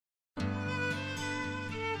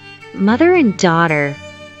Mother and daughter.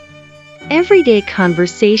 Everyday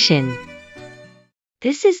conversation.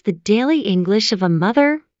 This is the daily English of a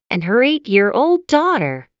mother and her 8-year-old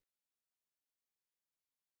daughter.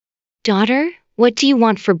 Daughter, what do you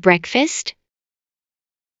want for breakfast?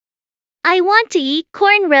 I want to eat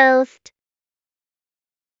corn roast.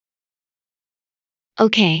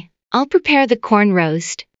 Okay, I'll prepare the corn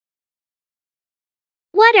roast.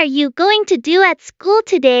 What are you going to do at school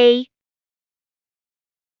today?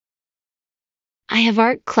 I have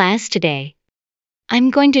art class today.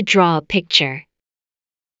 I'm going to draw a picture.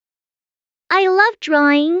 I love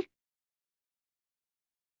drawing.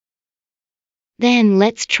 Then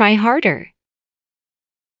let's try harder.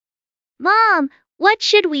 Mom, what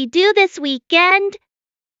should we do this weekend?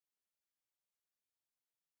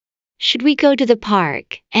 Should we go to the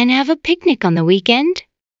park and have a picnic on the weekend?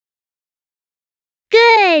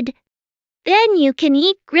 Good. Then you can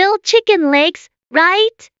eat grilled chicken legs,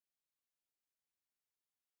 right?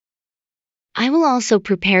 I will also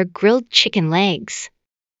prepare grilled chicken legs.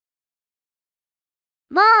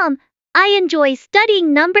 Mom, I enjoy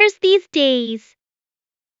studying numbers these days.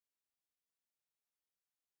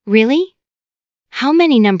 Really? How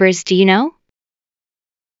many numbers do you know?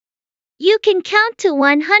 You can count to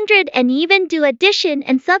 100 and even do addition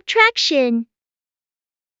and subtraction.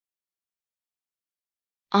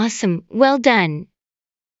 Awesome, well done.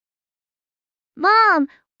 Mom,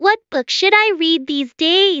 what book should I read these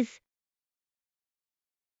days?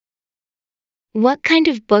 What kind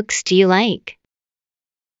of books do you like?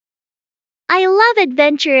 I love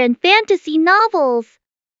adventure and fantasy novels.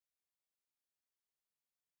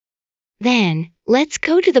 Then, let's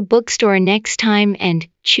go to the bookstore next time and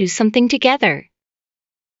choose something together.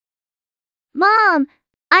 Mom,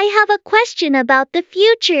 I have a question about the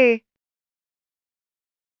future.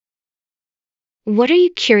 What are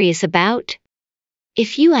you curious about?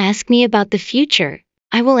 If you ask me about the future,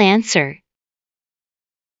 I will answer.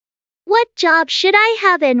 What job should I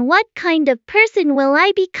have and what kind of person will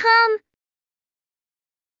I become?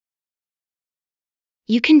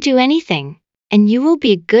 You can do anything, and you will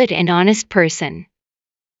be a good and honest person.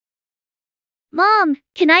 Mom,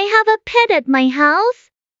 can I have a pet at my house?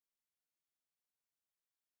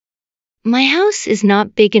 My house is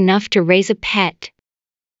not big enough to raise a pet.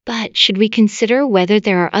 But should we consider whether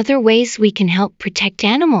there are other ways we can help protect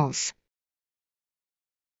animals?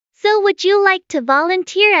 So would you like to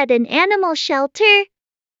volunteer at an animal shelter?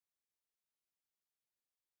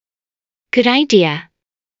 Good idea.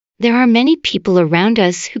 There are many people around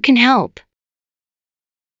us who can help.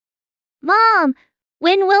 Mom,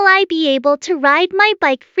 when will I be able to ride my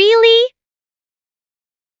bike freely?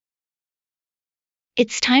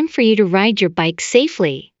 It's time for you to ride your bike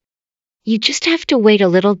safely. You just have to wait a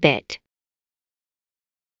little bit.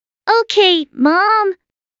 Okay, Mom.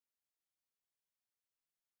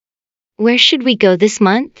 Where should we go this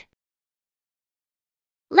month?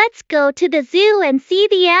 Let's go to the zoo and see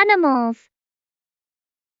the animals.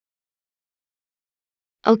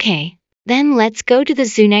 Okay, then let's go to the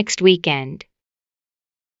zoo next weekend.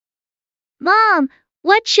 Mom,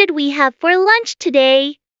 what should we have for lunch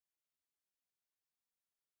today?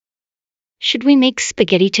 Should we make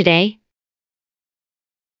spaghetti today?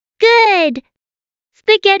 Good!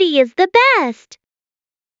 Spaghetti is the best.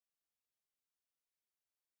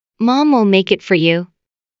 Mom will make it for you.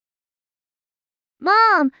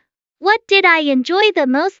 Mom, what did I enjoy the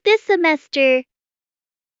most this semester?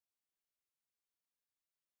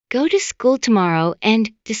 Go to school tomorrow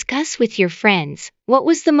and discuss with your friends what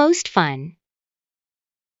was the most fun.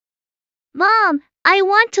 Mom, I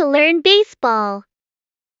want to learn baseball.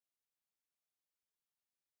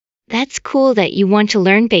 That's cool that you want to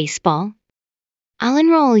learn baseball. I'll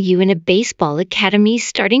enroll you in a baseball academy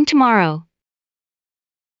starting tomorrow.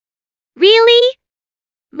 Really?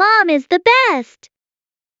 Mom is the best.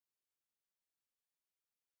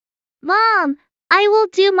 Mom, I will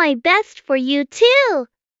do my best for you too.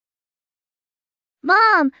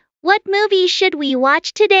 Mom, what movie should we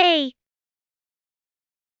watch today?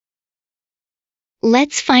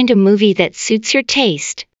 Let's find a movie that suits your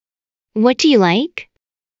taste. What do you like?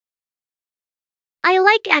 I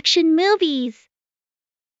like action movies.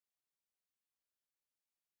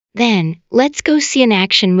 Then, let's go see an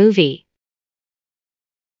action movie.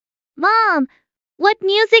 Mom, what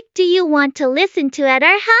music do you want to listen to at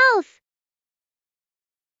our house?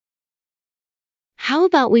 How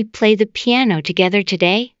about we play the piano together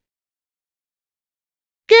today?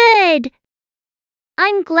 Good!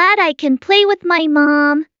 I'm glad I can play with my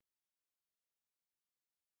mom.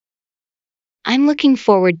 I'm looking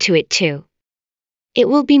forward to it too. It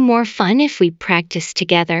will be more fun if we practice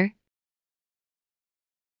together.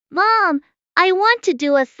 Mom, I want to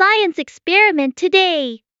do a science experiment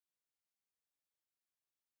today.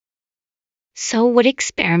 So what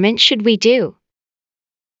experiment should we do?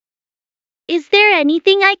 Is there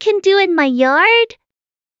anything I can do in my yard?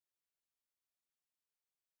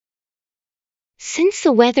 Since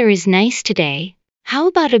the weather is nice today, how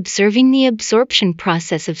about observing the absorption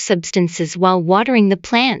process of substances while watering the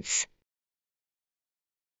plants?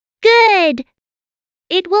 Good!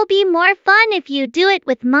 It will be more fun if you do it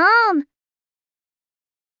with Mom.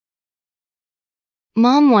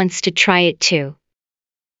 Mom wants to try it too.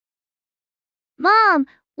 Mom,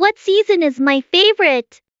 what season is my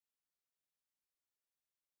favorite?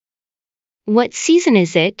 What season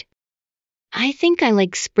is it? I think I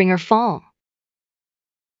like spring or fall.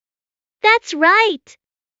 That's right.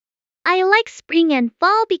 I like spring and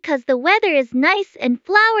fall because the weather is nice and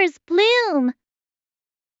flowers bloom.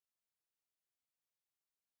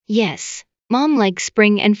 Yes, Mom likes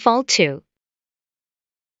spring and fall too.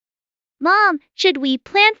 Mom, should we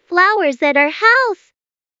plant flowers at our house?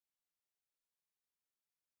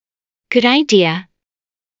 Good idea.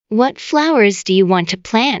 What flowers do you want to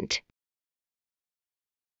plant?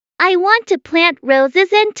 I want to plant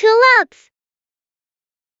roses and tulips.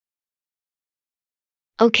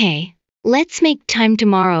 Okay, let's make time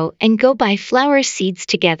tomorrow and go buy flower seeds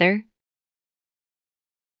together.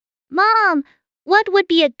 Mom, what would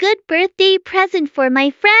be a good birthday present for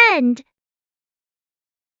my friend?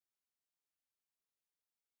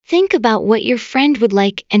 Think about what your friend would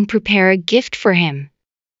like and prepare a gift for him.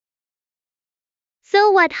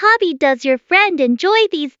 So what hobby does your friend enjoy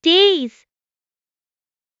these days?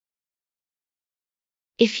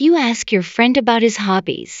 If you ask your friend about his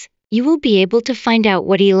hobbies, you will be able to find out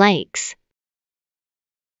what he likes.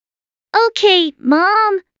 Okay,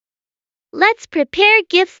 Mom. Let's prepare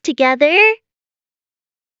gifts together.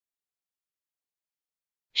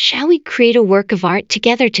 Shall we create a work of art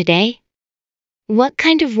together today? What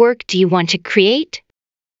kind of work do you want to create?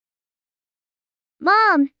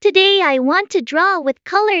 Mom, today I want to draw with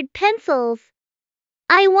colored pencils.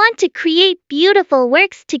 I want to create beautiful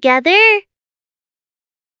works together.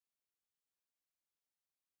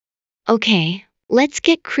 Okay, let's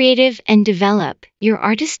get creative and develop your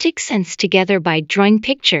artistic sense together by drawing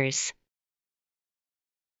pictures.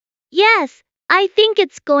 Yes, I think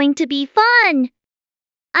it's going to be fun.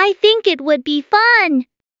 I think it would be fun.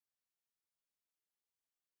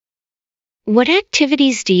 What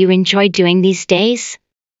activities do you enjoy doing these days?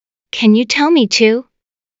 Can you tell me too?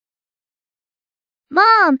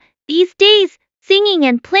 Mom, these days, singing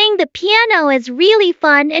and playing the piano is really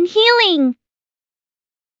fun and healing.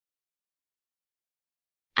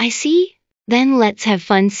 I see. Then let's have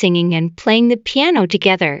fun singing and playing the piano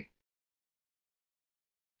together.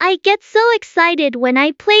 I get so excited when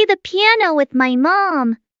I play the piano with my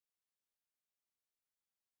mom.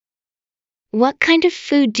 What kind of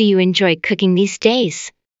food do you enjoy cooking these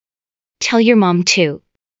days? Tell your mom too.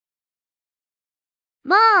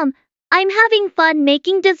 Mom, I'm having fun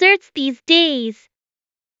making desserts these days.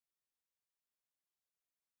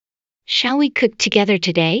 Shall we cook together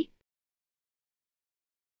today?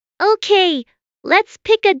 Okay, let's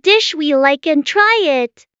pick a dish we like and try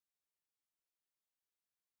it.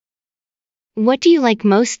 What do you like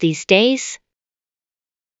most these days?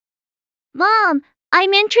 Mom,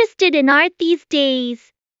 I'm interested in art these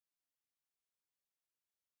days.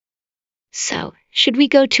 So, should we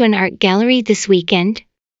go to an art gallery this weekend?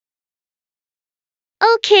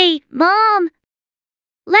 Okay, Mom.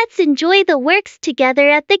 Let's enjoy the works together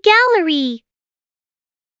at the gallery.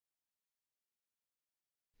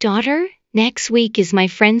 Daughter, next week is my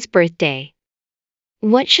friend's birthday.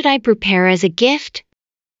 What should I prepare as a gift?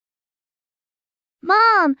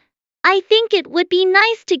 Mom, I think it would be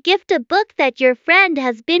nice to gift a book that your friend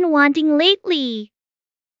has been wanting lately.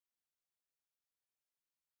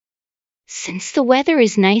 Since the weather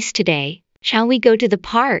is nice today, shall we go to the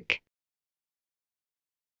park?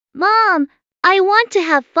 Mom, I want to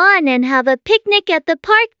have fun and have a picnic at the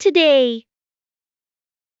park today.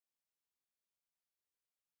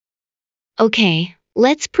 Okay,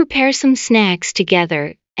 let's prepare some snacks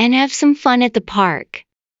together and have some fun at the park.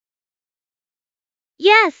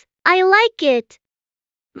 Yes, I like it.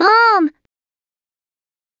 Mom,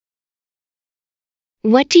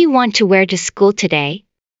 What do you want to wear to school today?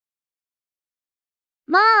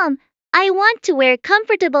 Mom, I want to wear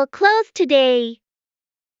comfortable clothes today.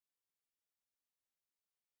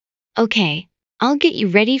 Okay, I'll get you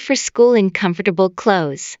ready for school in comfortable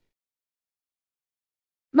clothes.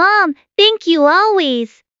 Mom, thank you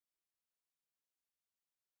always.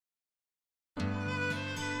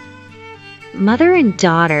 Mother and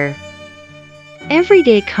daughter.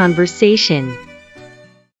 Everyday conversation.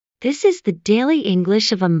 This is the daily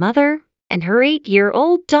English of a mother and her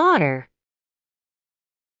 8-year-old daughter.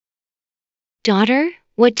 Daughter,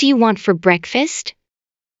 what do you want for breakfast?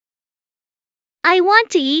 I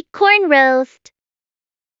want to eat corn roast.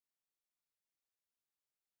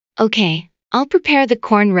 Okay, I'll prepare the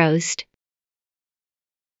corn roast.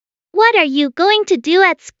 What are you going to do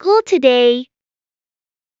at school today?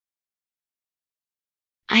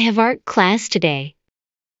 I have art class today.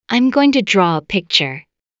 I'm going to draw a picture.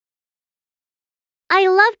 I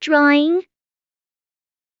love drawing.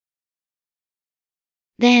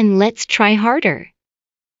 Then let's try harder.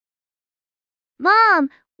 Mom,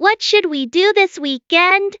 what should we do this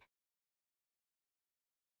weekend?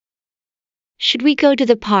 Should we go to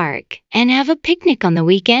the park and have a picnic on the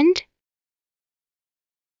weekend?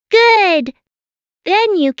 Good.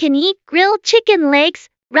 Then you can eat grilled chicken legs,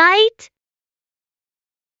 right?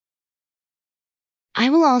 I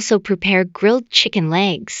will also prepare grilled chicken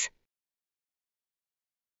legs.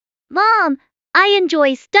 Mom, I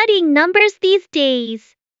enjoy studying numbers these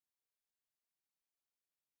days.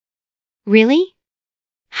 Really?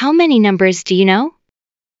 How many numbers do you know?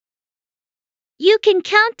 You can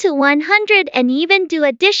count to 100 and even do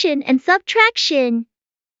addition and subtraction.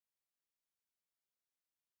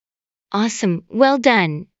 Awesome, well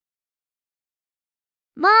done.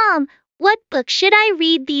 Mom, what book should I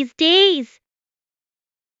read these days?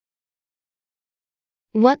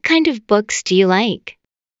 What kind of books do you like?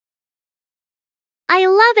 I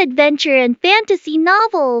love adventure and fantasy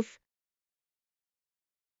novels.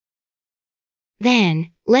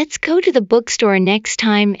 Then, let's go to the bookstore next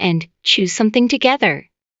time and choose something together.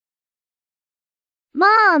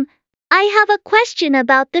 Mom, I have a question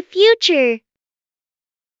about the future.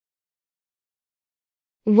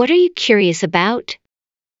 What are you curious about?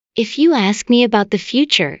 If you ask me about the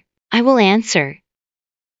future, I will answer.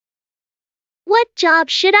 What job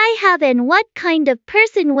should I have and what kind of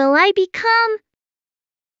person will I become?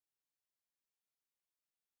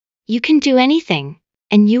 You can do anything,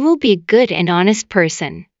 and you will be a good and honest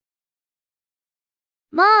person.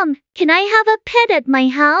 Mom, can I have a pet at my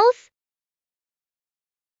house?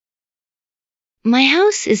 My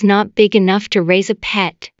house is not big enough to raise a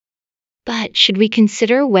pet. But should we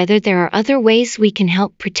consider whether there are other ways we can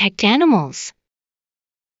help protect animals?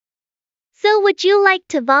 So would you like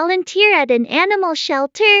to volunteer at an animal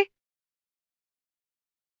shelter?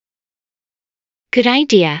 Good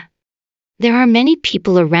idea. There are many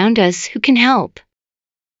people around us who can help.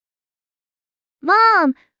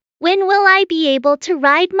 Mom, when will I be able to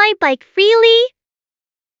ride my bike freely?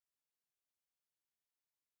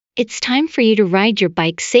 It's time for you to ride your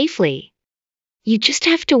bike safely. You just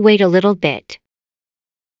have to wait a little bit.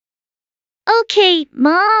 Okay,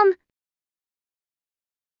 Mom.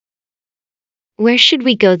 Where should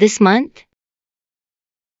we go this month?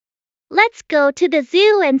 Let's go to the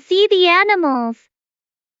zoo and see the animals.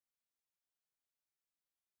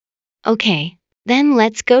 Okay, then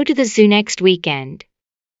let's go to the zoo next weekend.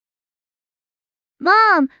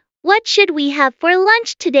 Mom, what should we have for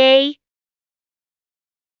lunch today?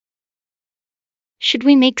 Should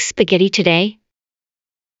we make spaghetti today?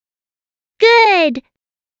 Good.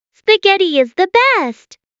 Spaghetti is the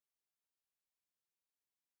best.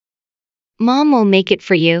 Mom will make it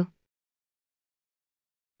for you.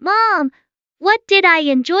 Mom, what did I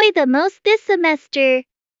enjoy the most this semester?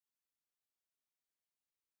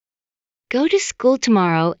 Go to school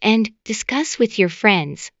tomorrow and discuss with your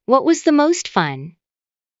friends what was the most fun.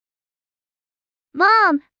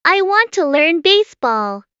 Mom, I want to learn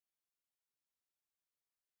baseball.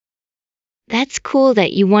 That's cool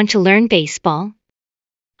that you want to learn baseball.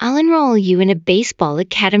 I'll enroll you in a baseball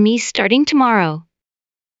academy starting tomorrow.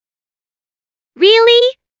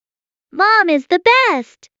 Really? Mom is the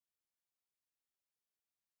best.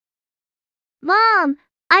 Mom,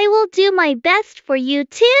 I will do my best for you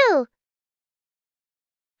too.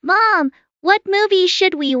 Mom, what movie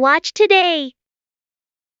should we watch today?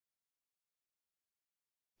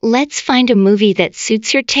 Let's find a movie that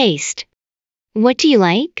suits your taste. What do you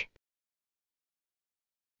like?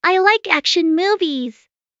 I like action movies.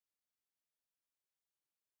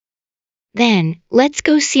 Then, let's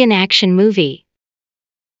go see an action movie.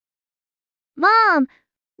 Mom,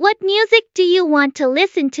 what music do you want to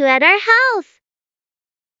listen to at our house?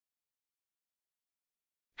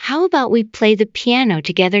 How about we play the piano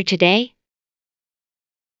together today?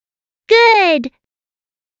 Good.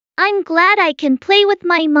 I'm glad I can play with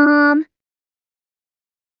my mom.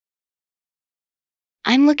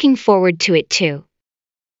 I'm looking forward to it too.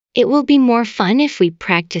 It will be more fun if we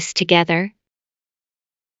practice together.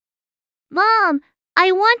 Mom,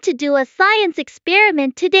 I want to do a science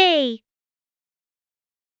experiment today.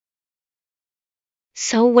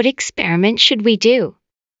 So what experiment should we do?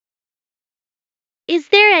 Is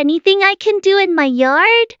there anything I can do in my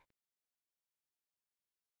yard?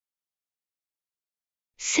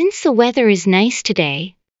 Since the weather is nice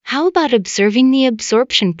today, how about observing the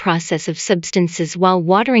absorption process of substances while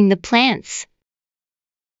watering the plants?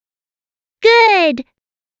 Good!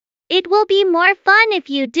 It will be more fun if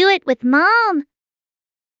you do it with Mom.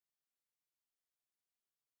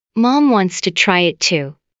 Mom wants to try it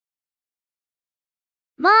too.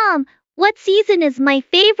 Mom, what season is my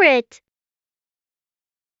favorite?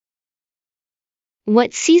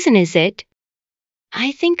 What season is it?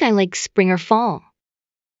 I think I like spring or fall.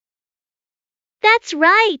 That's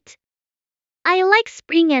right. I like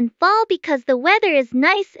spring and fall because the weather is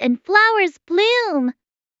nice and flowers bloom.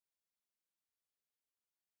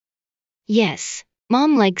 Yes,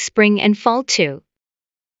 Mom likes spring and fall too.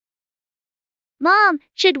 Mom,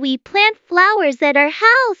 should we plant flowers at our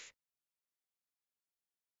house?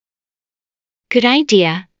 Good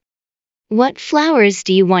idea. What flowers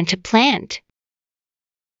do you want to plant?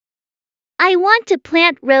 I want to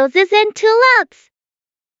plant roses and tulips.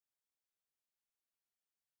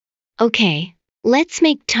 Okay, let's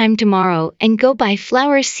make time tomorrow and go buy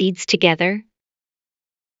flower seeds together.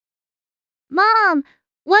 Mom,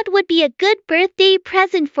 what would be a good birthday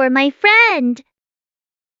present for my friend?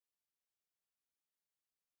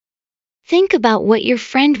 Think about what your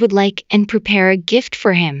friend would like and prepare a gift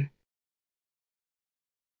for him.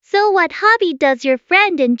 So what hobby does your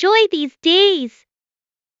friend enjoy these days?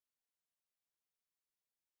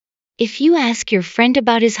 If you ask your friend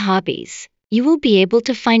about his hobbies, you will be able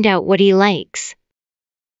to find out what he likes.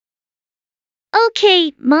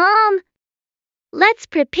 Okay, Mom. Let's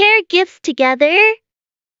prepare gifts together.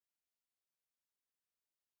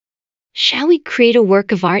 Shall we create a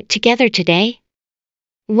work of art together today?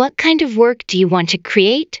 What kind of work do you want to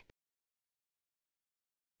create?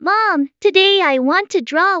 Mom, today I want to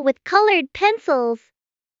draw with colored pencils.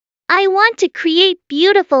 I want to create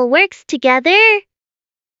beautiful works together.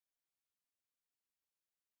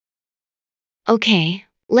 Okay,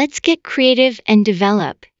 let's get creative and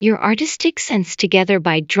develop your artistic sense together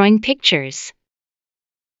by drawing pictures.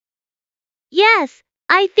 Yes,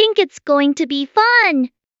 I think it's going to be fun.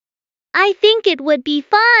 I think it would be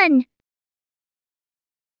fun.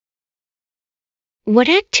 What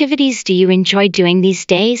activities do you enjoy doing these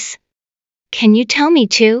days? Can you tell me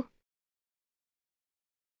too?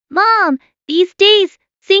 Mom, these days,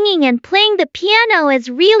 singing and playing the piano is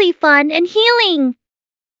really fun and healing.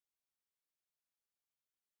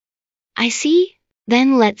 I see.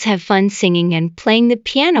 Then let's have fun singing and playing the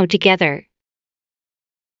piano together.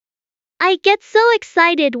 I get so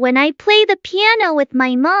excited when I play the piano with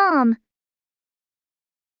my mom.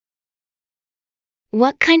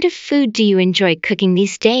 What kind of food do you enjoy cooking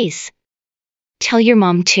these days? Tell your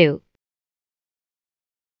mom too.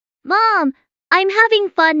 Mom, I'm having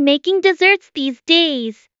fun making desserts these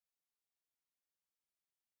days.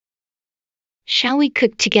 Shall we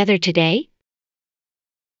cook together today?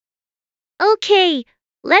 Okay,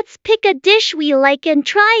 let's pick a dish we like and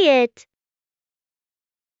try it.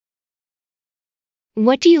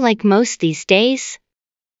 What do you like most these days?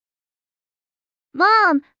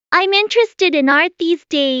 Mom, I'm interested in art these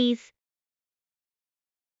days.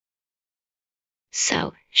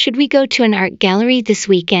 So, should we go to an art gallery this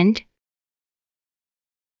weekend?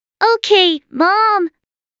 Okay, Mom.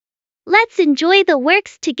 Let's enjoy the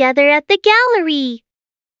works together at the gallery.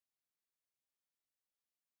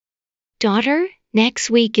 Daughter,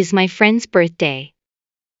 next week is my friend's birthday.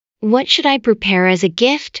 What should I prepare as a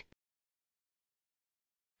gift?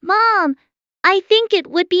 Mom, I think it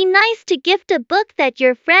would be nice to gift a book that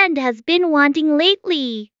your friend has been wanting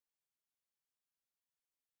lately.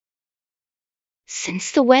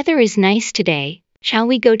 Since the weather is nice today, shall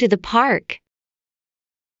we go to the park?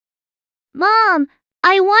 Mom,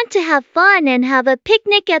 I want to have fun and have a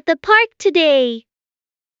picnic at the park today.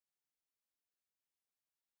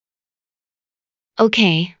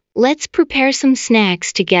 Okay, let's prepare some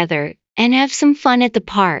snacks together and have some fun at the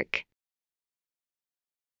park.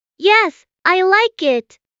 Yes, I like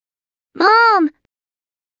it. Mom,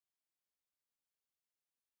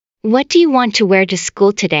 What do you want to wear to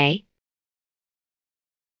school today?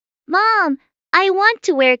 Mom, I want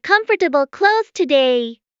to wear comfortable clothes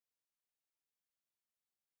today.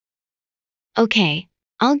 Okay,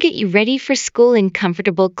 I'll get you ready for school in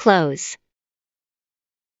comfortable clothes.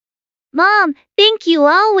 Mom, thank you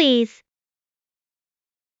always.